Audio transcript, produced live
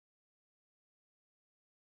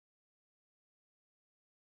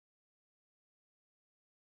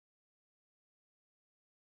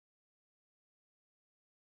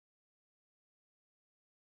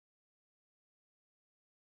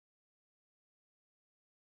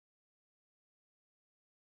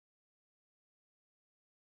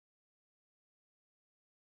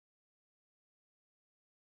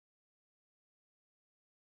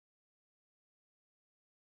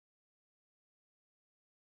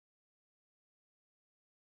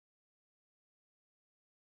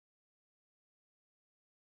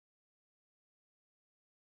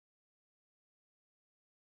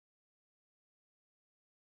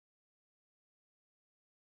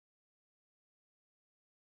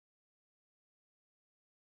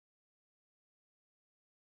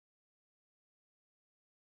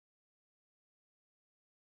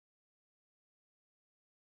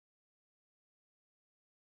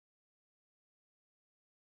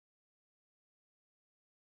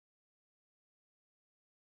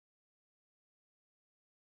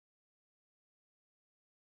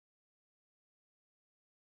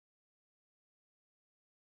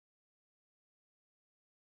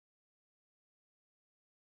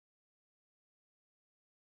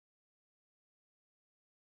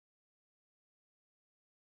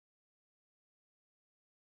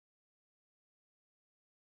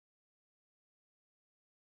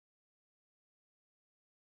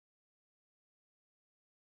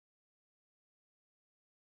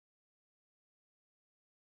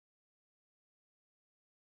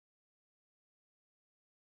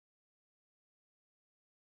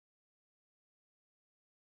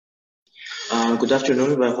Good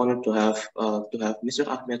afternoon. We're honored to have Mr.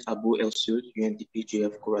 Ahmed Abou Elseoud,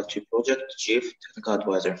 UNDP-GEF Kura Project Chief Technical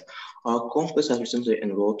Advisor. Our campus has recently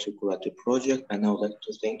enrolled to Kura project, and I would like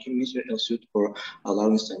to thank you, Mr. Elseoud, for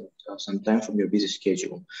allowing some time from your busy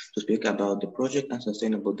schedule to speak about the project and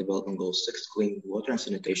Sustainable Development Goals 6, Clean Water and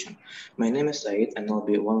Sanitation. My name is Said, and I'll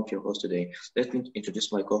be one of your hosts today. Let me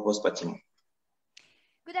introduce my co-host, Fatima.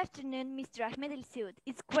 Good afternoon, Mr. Ahmed Elseoud.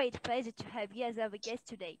 It's a great pleasure to have you as our guest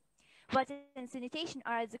today. Water and sanitation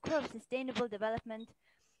are at the core of sustainable development,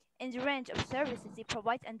 and the range of services they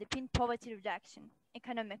provide underpin poverty reduction,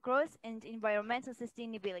 economic growth, and environmental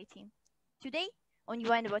sustainability. Today, on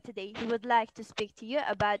UN Water Day, we would like to speak to you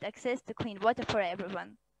about access to clean water for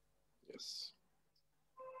everyone. Yes.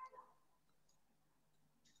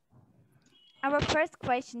 Our first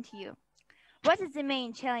question to you. What is the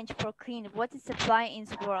main challenge for clean water supply in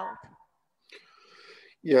the world?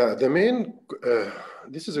 Yeah,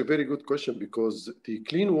 this is a very good question because the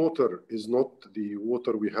clean water is not the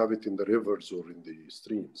water we have it in the rivers or in the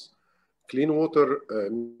streams. Clean water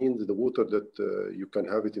means the water that you can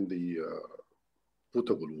have it in the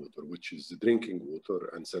potable water, which is the drinking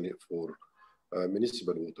water and for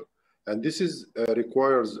municipal water. And this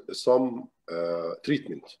requires some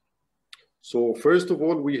treatment. So first of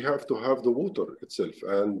all, we have to have the water itself,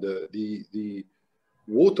 and the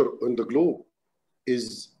water on the globe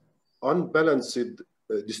is unbalanced,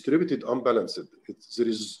 distributed unbalanced. There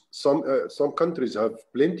is some countries have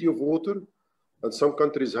plenty of water, and some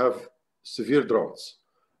countries have severe droughts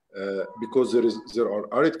because there are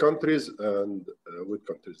arid countries and wet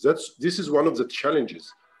countries. This is one of the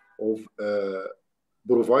challenges of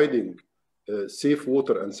providing safe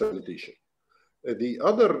water and sanitation. The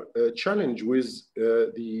other challenge with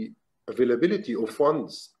the availability of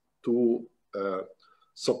funds to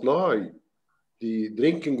supply the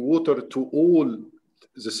drinking water to all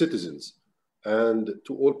the citizens and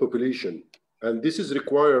to all population. And this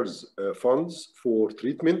requires funds for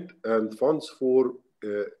treatment and funds for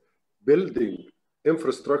building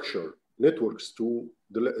infrastructure networks to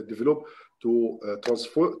develop, to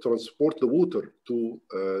transport the water to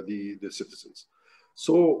the citizens.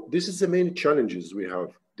 So this is the main challenges we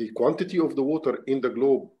have. The quantity of the water in the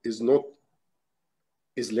globe is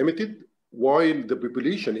limited while the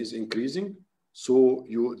population is increasing. So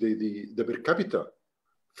the per capita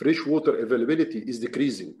fresh water availability is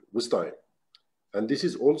decreasing with time. And this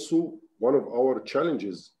is also one of our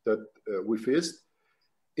challenges that we faced.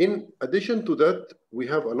 In addition to that, we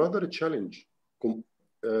have another challenge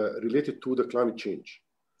related to the climate change.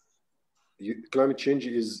 Climate change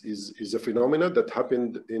is a phenomenon that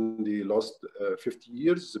happened in the last 50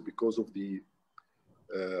 years because of the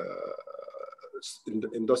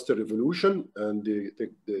industrial revolution and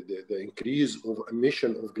the increase of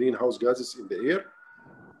emission of greenhouse gases in the air.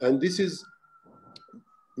 And this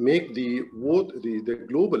make the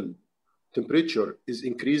global temperature is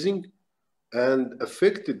increasing and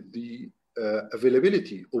affected the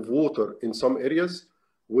availability of water in some areas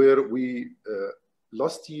where we,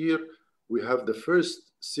 last year, we have the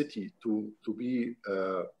first city to be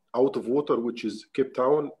out of water, which is Cape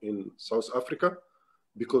Town in South Africa,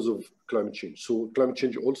 because of climate change. So climate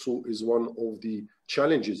change also is one of the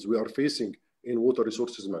challenges we are facing in water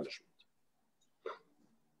resources management.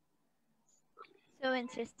 So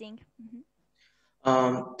interesting.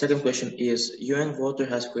 Mm-hmm. Second question is, UN Water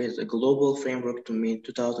has created a global framework to meet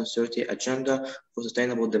 2030 Agenda for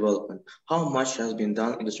Sustainable Development. How much has been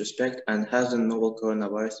done in this respect, and has the novel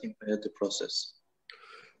coronavirus impaired the process?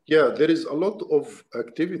 Yeah, there is a lot of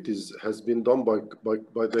activities has been done by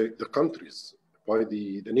the countries, by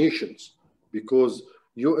the nations, because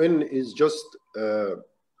UN is just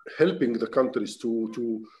helping the countries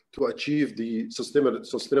to achieve the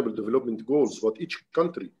sustainable development goals, but each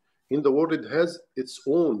country in the world has its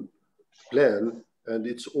own plan and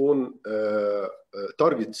its own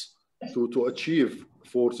targets to achieve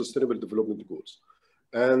for sustainable development goals.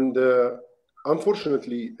 And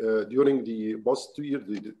unfortunately, during the past 2 years,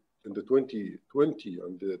 in the 2020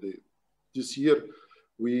 and this year,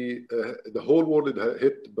 the whole world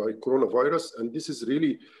hit by coronavirus, and this is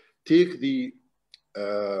really take the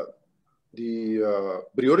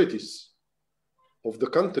priorities of the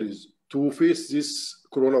countries to face this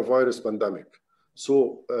coronavirus pandemic.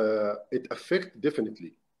 So it affects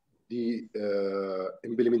definitely the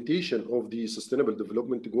implementation of the Sustainable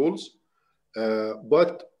Development Goals.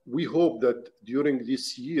 But we hope that during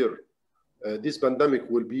this year, this pandemic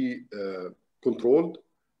will be controlled,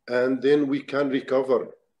 and then we can recover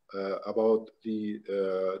about the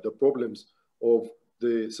problems of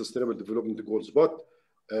the Sustainable Development Goals. But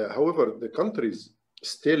however, the countries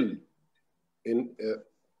still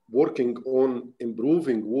working on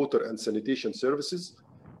improving water and sanitation services,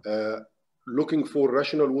 looking for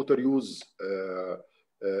rational water use,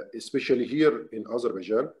 especially here in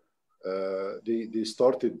Azerbaijan. They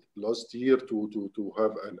started last year to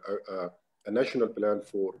have a national plan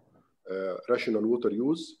for rational water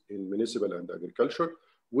use in municipal and agriculture,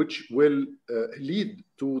 which will lead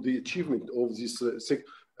to the achievement of this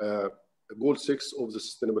goal 6 of the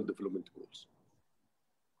Sustainable Development Goals.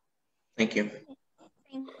 Thank you.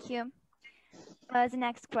 Thank you. The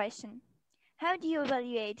next question. How do you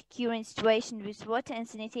evaluate current situation with water and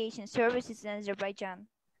sanitation services in Azerbaijan?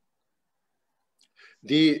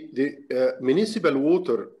 The municipal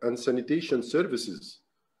water and sanitation services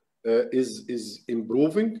is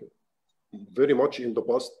improving very much in the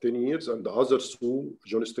past 10 years, and the Elseoud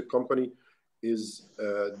journalistic company is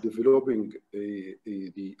developing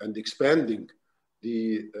and expanding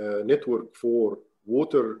the network for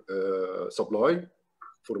water supply,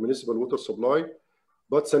 for municipal water supply,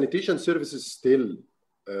 but sanitation services still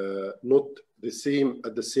not the same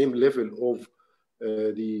at the same level of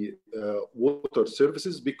the water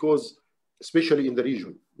services, because especially in the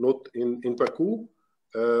region, not in Baku,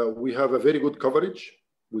 we have a very good coverage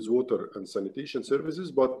with water and sanitation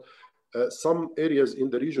services, but some areas in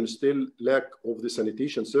the region still lack of the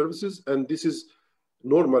sanitation services, and this is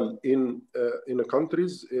normal in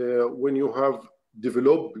countries when you have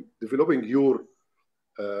developing your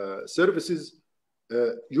services.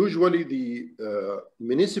 Usually the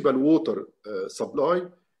municipal water supply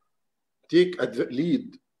take a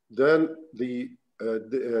lead than the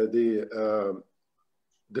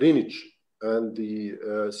drainage and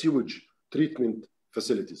the sewage treatment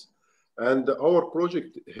facilities. And our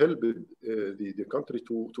project helped the country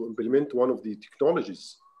to implement one of the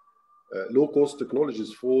technologies, low-cost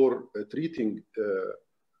technologies for treating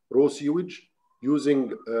raw sewage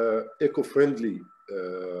using eco-friendly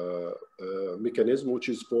mechanism, which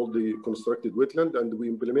is called the constructed wetland. And we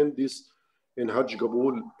implement this in Hajj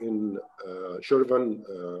Gabul in Shirvan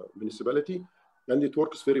municipality, and it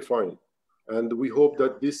works very fine. And we hope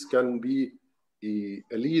that this can be a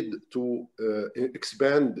lead to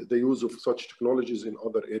expand the use of such technologies in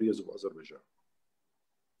other areas of Azerbaijan.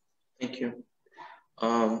 Thank you.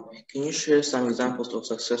 Can you share some examples of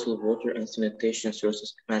successful water and sanitation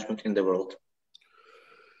services management in the world?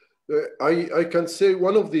 I can say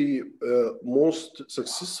one of the most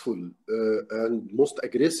successful and most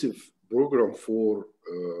aggressive program for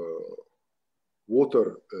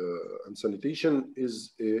water and sanitation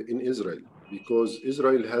is in Israel, because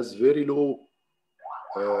Israel has very low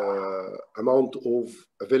amount of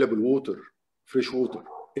available water, fresh water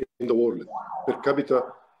in the world. Per capita,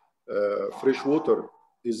 fresh water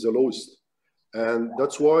is the lowest. And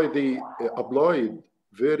that's why they applied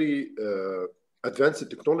very advanced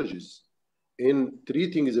technologies in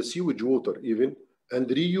treating the sewage water even, and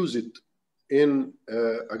reuse it in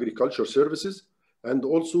agriculture services. And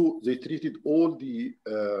also they treated all the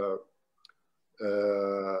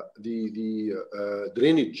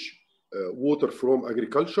drainage water from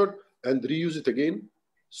agriculture and reuse it again.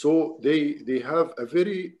 So they have a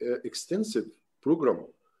very extensive program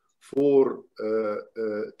for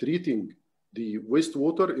treating the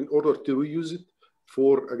wastewater in order to reuse it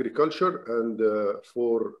for agriculture and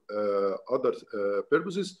for other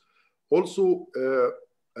purposes. Also,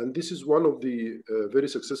 and this is one of the very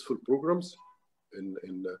successful programs,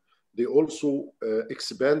 they also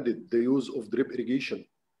expanded the use of drip irrigation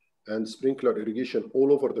and sprinkler irrigation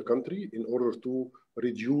all over the country in order to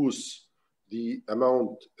reduce the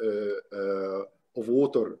amount of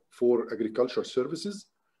water for agriculture services.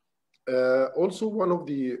 Also, one of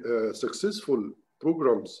the successful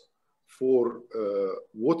programs for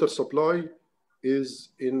water supply is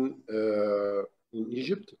in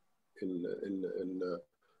Egypt,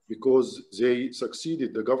 because they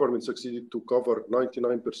succeeded, the government succeeded to cover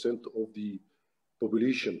 99% of the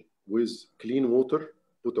population with clean water,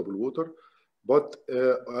 potable water. But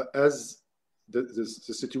as the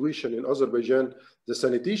situation in Azerbaijan, the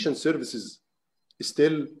sanitation services is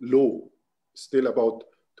still low, still about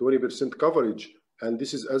 20% coverage. And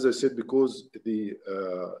this is, as I said, because the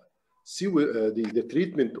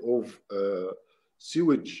treatment of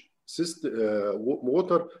sewage system,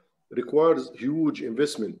 water requires huge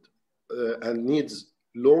investment and needs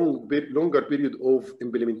longer period of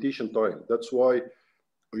implementation time. That's why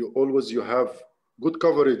you have good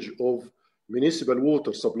coverage of municipal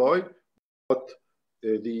water supply, but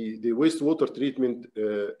the wastewater treatment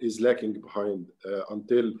is lacking behind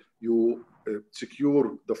until you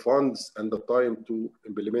secure the funds and the time to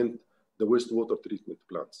implement the wastewater treatment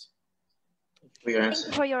plants. Thank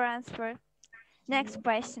you for your answer. Next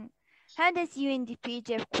question. How does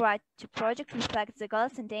UNDP-GEF Kura project reflect the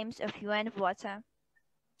goals and aims of UN Water?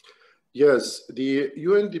 Yes, the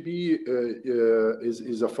UNDP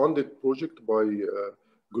is a funded project by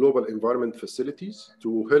Global Environment Facilities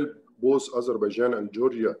to help both Azerbaijan and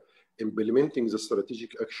Georgia implementing the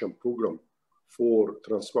strategic action program for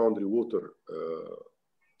transboundary water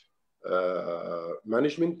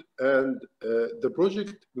management. And the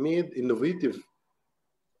project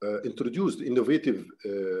introduced innovative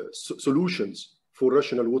solutions for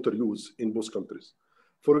rational water use in both countries.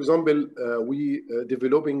 For example, we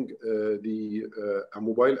developing a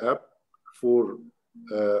mobile app for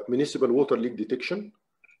municipal water leak detection.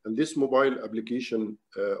 And this mobile application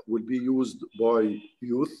will be used by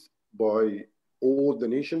youth, by all the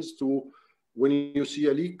nations to, when you see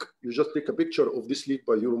a leak, you just take a picture of this leak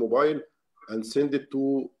by your mobile and send it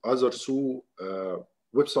to Elseoud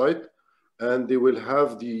website, and they will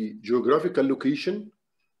have the geographical location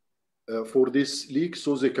for this leak,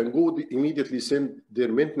 so they can go immediately send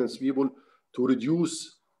their maintenance people to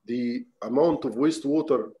reduce the amount of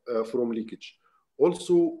wastewater from leakage.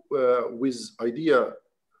 Also, with IDEA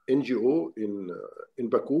NGO in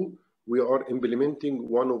Baku, we are implementing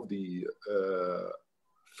one of the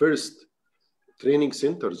first training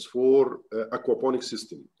centers for aquaponic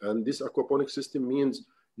system. And this aquaponic system means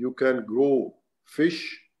you can grow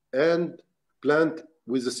fish and plant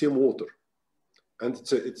with the same water. And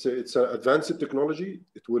it's an advanced technology.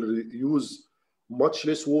 It will use much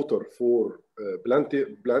less water for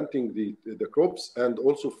planting the crops and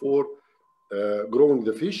also for growing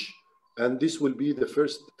the fish. And this will be the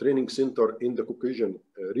first training center in the Caucasian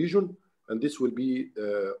region. And this will be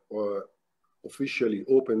officially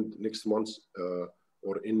opened next month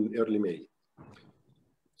or in early May.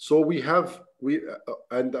 So we have,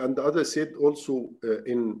 and as I said, also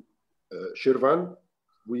in Shirvan,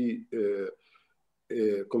 we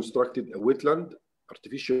constructed a wetland,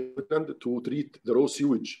 artificial wetland, to treat the raw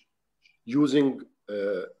sewage using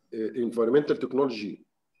environmental technology,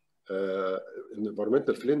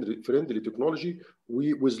 environmental friendly technology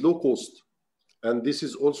with low cost. And this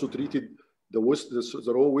is also treated the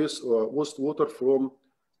raw wastewater from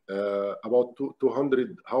about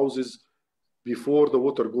 200 houses before the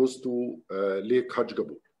water goes to Lake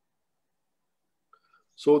Hajgabur.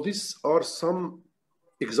 So these are some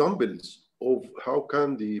examples of how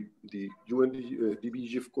can the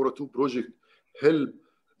UNDP-GEF Kura 2 project help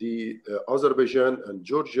the Azerbaijan and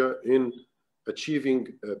Georgia in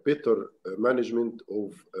achieving better management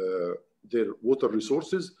of their water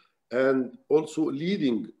resources, and also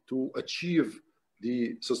leading to achieve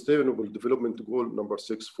the Sustainable Development Goal number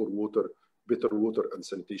 6 for water, better water and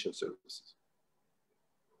sanitation services.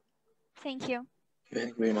 Thank you. Thank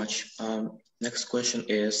you very much. Next question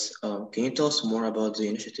is, can you tell us more about the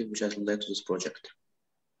initiative which has led to this project?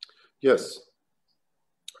 Yes.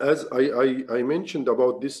 As I mentioned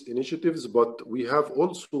about these initiatives, but we have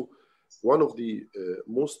also one of the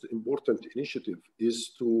most important initiatives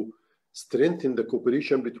is to strengthen the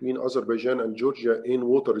cooperation between Azerbaijan and Georgia in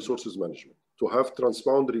water resources management, to have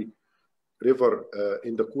transboundary river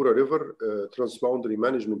in the Kura River, transboundary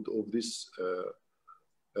management of this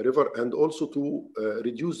river, and also to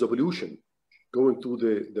reduce the pollution going to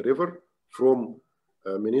the river from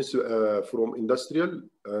industrial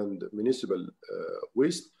and municipal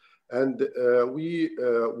waste. And we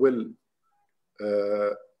will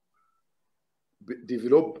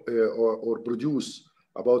develop or produce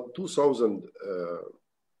about 2,000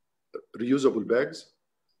 reusable bags,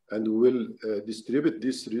 and we will distribute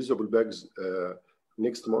these reusable bags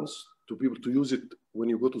next month to people to use it when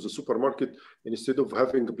you go to the supermarket. Instead of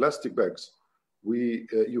having plastic bags,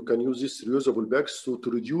 you can use these reusable bags to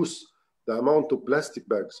reduce the amount of plastic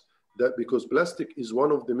bags, because plastic is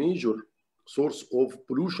one of the major source of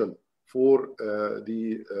pollution for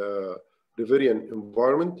the riverian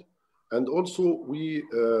environment. And also we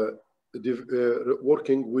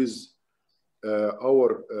working with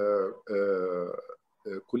our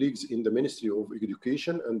colleagues in the Ministry of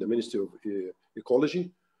Education and the Ministry of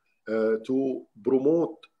Ecology to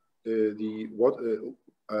promote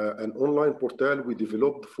an online portal we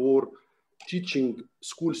developed for teaching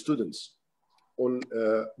school students on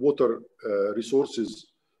water resources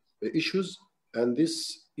issues. And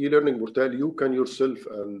this e-learning portal, you can yourself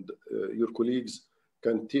and your colleagues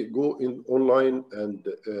can go in online and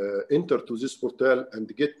enter to this portal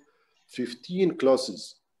and get 15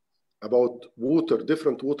 classes about water,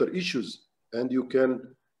 different water issues. And you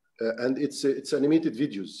can, and it's animated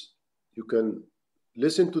videos. You can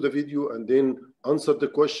listen to the video and then answer the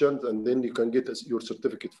questions, and then you can get your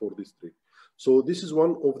certificate for this training. So this is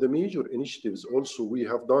one of the major initiatives also we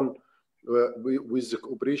have done with the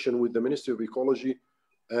cooperation with the Ministry of Ecology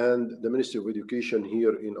and the Ministry of Education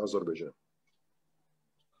here in Azerbaijan.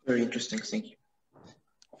 Very interesting, thank you.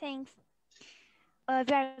 Thanks.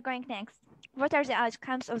 We are going next. What are the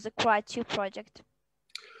outcomes of the Kura 2 project?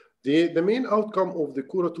 The main outcome of the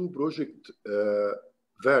Kura 2 project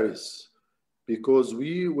varies because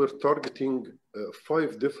we were targeting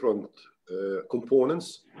 5 different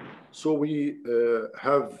components. So we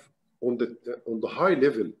have on the high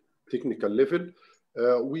level, technical level,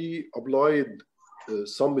 we applied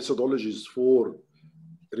some methodologies for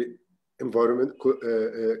environment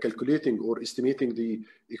calculating or estimating the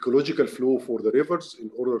ecological flow for the rivers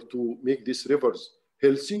in order to make these rivers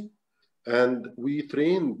healthy. And we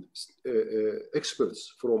trained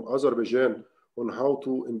experts from Azerbaijan on how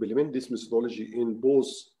to implement this methodology in both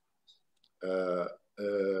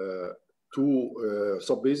two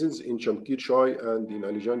sub-basins in Shamkir Chai and in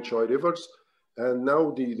Alijan Chai rivers. And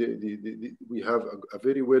now we have a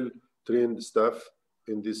very well-trained staff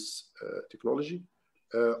in this technology.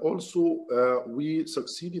 Also, we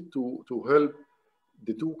succeeded to help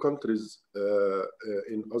the 2 countries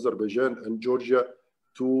in Azerbaijan and Georgia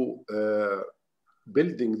to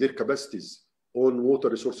building their capacities on water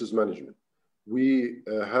resources management. We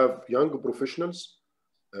have young professionals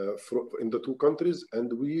in the 2 countries,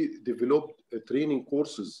 and we developed training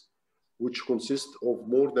courses which consist of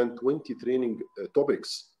more than 20 training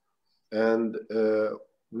topics. And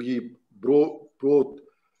we brought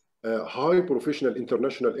high professional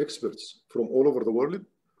international experts from all over the world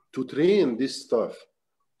to train this staff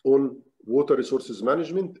on water resources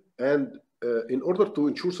management. And in order to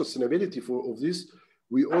ensure sustainability of this,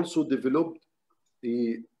 we also developed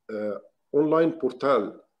a online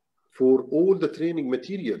portal for all the training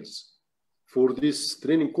materials for these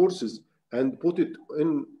training courses and put it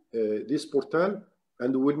in this portal,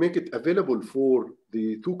 and we'll make it available for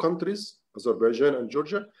the 2 countries, Azerbaijan and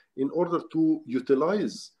Georgia, in order to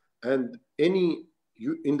utilize. And in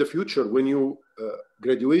the future, when you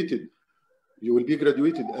graduated, you will be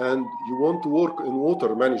graduated and you want to work in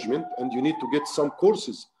water management and you need to get some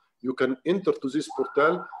courses, you can enter to this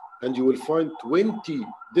portal and you will find 20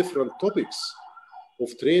 different topics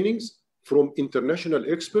of trainings from international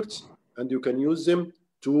experts, and you can use them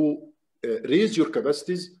to raise your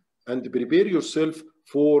capacities and prepare yourself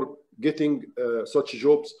for getting such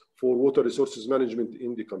jobs for water resources management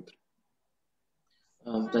in the country.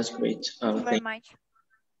 That's great. Thank you very much.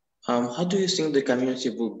 How do you think the community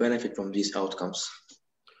will benefit from these outcomes?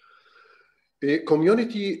 The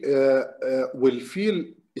community will feel,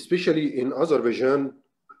 especially in Azerbaijan,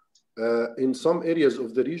 in some areas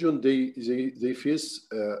of the region, they face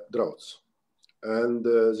droughts. And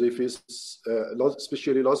they face,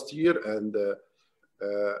 especially last year, and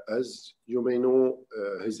as you may know,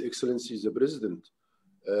 His Excellency the President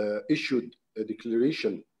issued a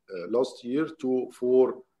declaration last year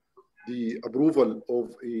for the approval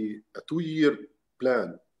of a 2-year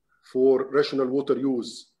plan for rational water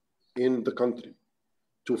use in the country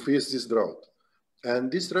to face this drought.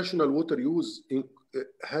 And this rational water use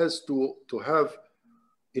has to have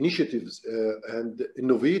initiatives and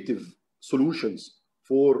innovative solutions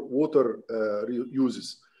for water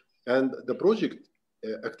uses. And the project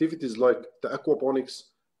activities like the aquaponics,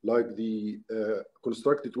 like the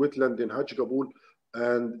constructed wetland in Hajj Kabul,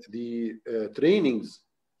 and the trainings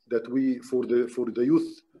that we for the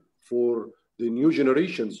youth, for the new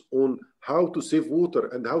generations on how to save water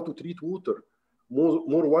and how to treat water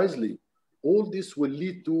more wisely. All this will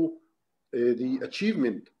lead to the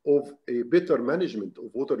achievement of a better management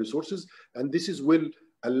of water resources, and this will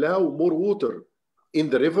allow more water in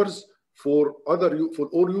the rivers for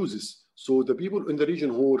all uses. So the people in the region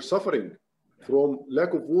who are suffering from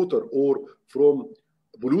lack of water or from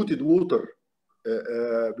polluted water,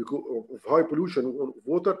 because of high pollution of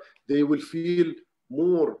water, they will feel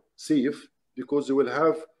more safe because they will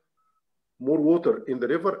have more water in the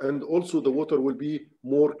river, and also the water will be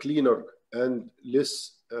more cleaner and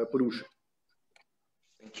less pollution.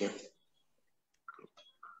 Thank you.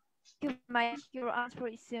 Your answer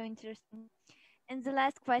is so interesting. And the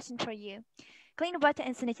last question for you. Clean water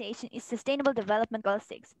and sanitation is Sustainable Development Goal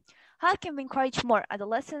 6. How can we encourage more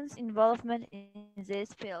adolescents' involvement in this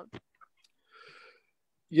field?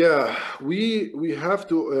 Yeah, we have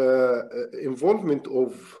to involvement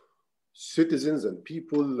of citizens and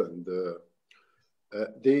people, and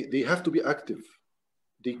they have to be active.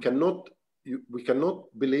 We cannot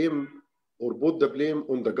blame or put the blame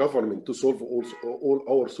on the government to solve all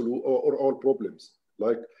our problems.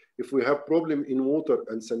 Like if we have problem in water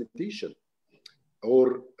and sanitation,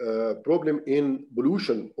 or problem in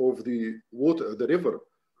pollution of the water, the river,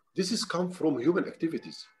 this is come from human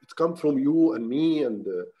activities. It comes from you and me and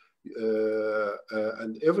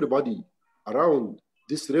everybody around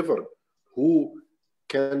this river who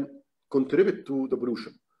can contribute to the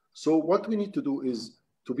pollution. So what we need to do is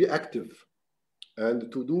to be active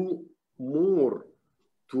and to do more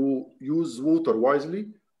to use water wisely.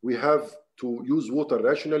 We have to use water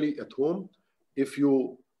rationally at home. If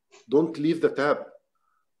you don't leave the tap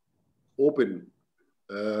open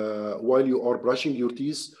while you are brushing your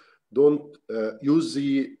teeth, don't use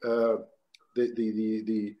the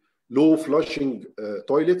low flushing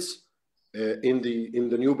toilets in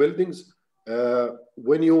the new buildings.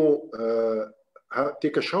 When you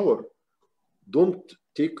take a shower, don't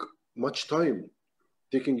take much time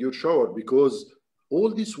taking your shower, because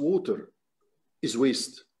all this water is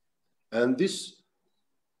waste. And this,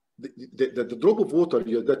 the drop of water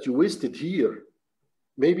that you wasted here,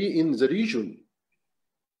 maybe in the region,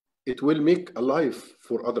 it will make a life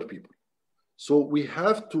for other people. So we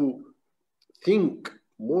have to think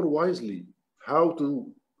more wisely how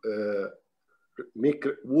to make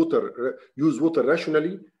water, use water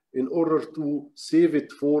rationally in order to save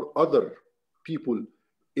it for other people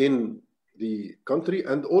in the country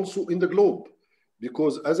and also in the globe.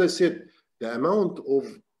 Because as I said, the amount of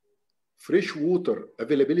fresh water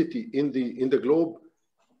availability in the globe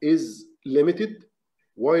is limited,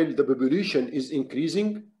 while the population is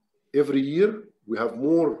increasing every year. We have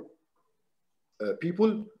more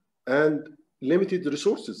people and limited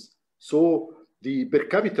resources. So the per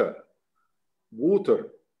capita water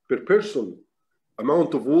per person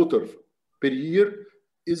amount of water per year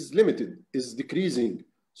is limited, is decreasing.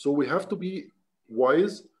 So we have to be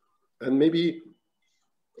wise, and maybe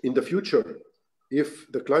in the future, if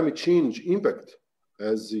the climate change impact,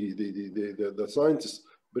 as the scientists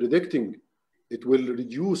predicting, it will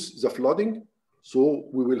reduce the flooding. So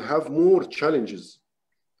we will have more challenges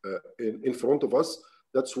in front of us.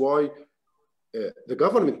 That's why the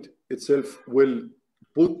government itself will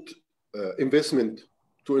put investment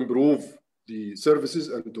to improve the services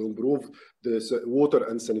and to improve the water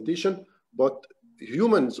and sanitation. But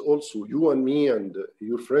humans also, you and me and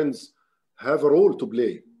your friends, have a role to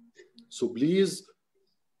play. So please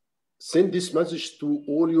send this message to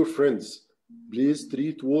all your friends. Please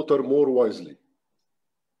treat water more wisely.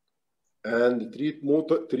 And treat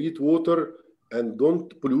water and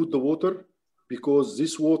don't pollute the water, because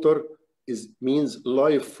this water means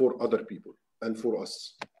life for other people and for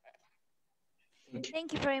us.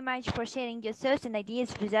 Thank you very much for sharing your thoughts and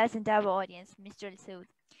ideas with us and our audience, Mr. Elseoud.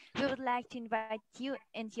 We would like to invite you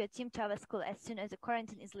and your team to our school as soon as the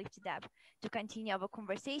quarantine is lifted up, to continue our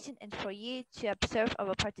conversation and for you to observe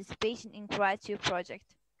our participation in Kura project.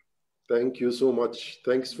 Thank you so much.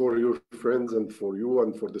 Thanks for your friends and for you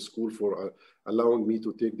and for the school for allowing me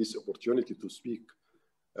to take this opportunity to speak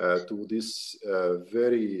to this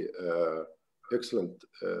very excellent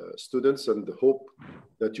students, and hope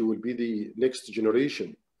that you will be the next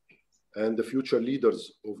generation and the future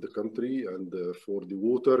leaders of the country, and for the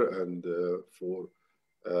water and for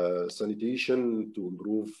sanitation, to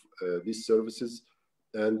improve these services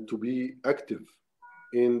and to be active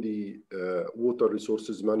in the water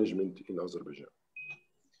resources management in Azerbaijan.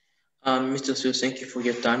 Mr. Elseoud, thank you for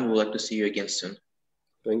your time. We would like to see you again soon.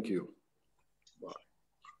 Thank you. Bye.